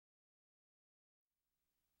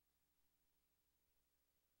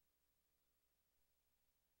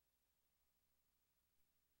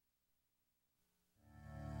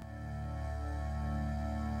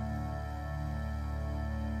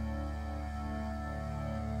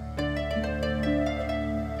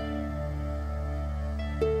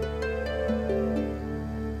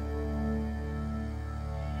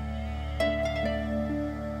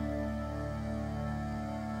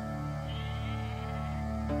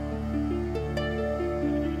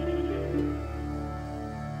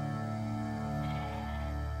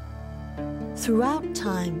Throughout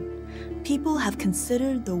time, people have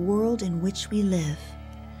considered the world in which we live,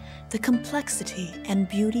 the complexity and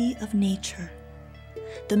beauty of nature,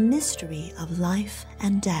 the mystery of life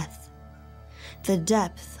and death, the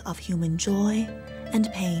depth of human joy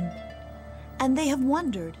and pain, and they have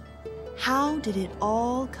wondered, how did it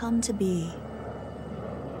all come to be?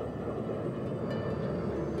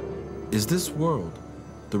 Is this world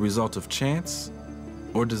the result of chance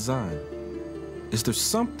or design? Is there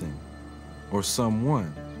something or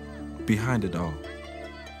someone behind it all?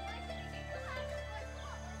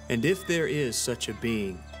 And if there is such a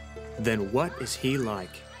being, then what is he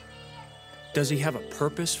like? Does he have a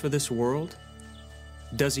purpose for this world?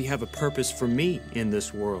 Does he have a purpose for me in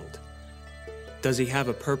this world? Does he have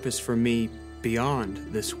a purpose for me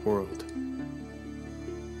beyond this world?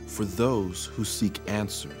 For those who seek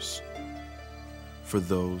answers, for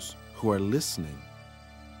those who are listening,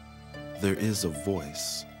 there is a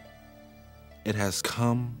voice. It has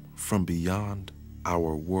come from beyond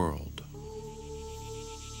our world.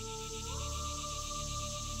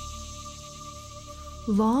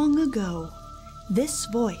 Long ago, this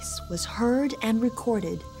voice was heard and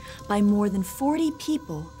recorded by more than 40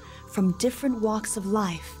 people from different walks of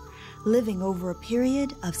life, living over a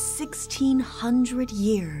period of 1,600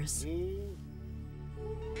 years.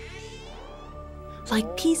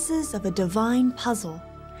 Like pieces of a divine puzzle,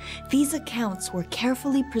 these accounts were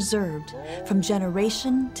carefully preserved from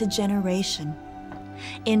generation to generation.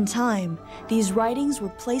 In time, these writings were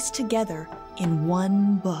placed together in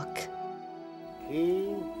one book.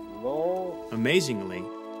 Amazingly,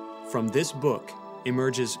 from this book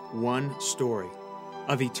emerges one story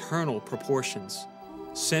of eternal proportions,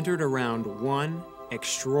 centered around one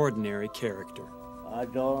extraordinary character.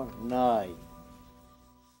 Adonai.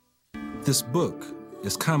 This book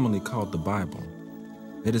is commonly called the Bible.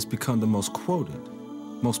 It has become the most quoted,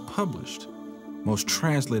 most published, most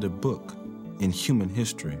translated book in human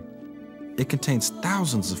history. It contains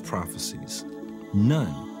thousands of prophecies.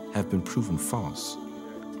 None have been proven false.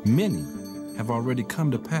 Many have already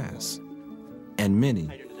come to pass, and many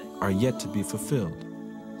are yet to be fulfilled,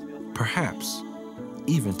 perhaps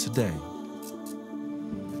even today.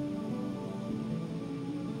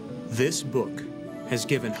 This book has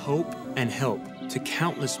given hope and help to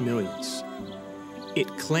countless millions. It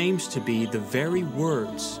claims to be the very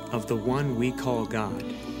words of the one we call God.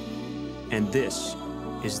 And this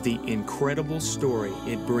is the incredible story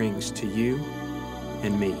it brings to you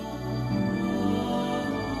and me.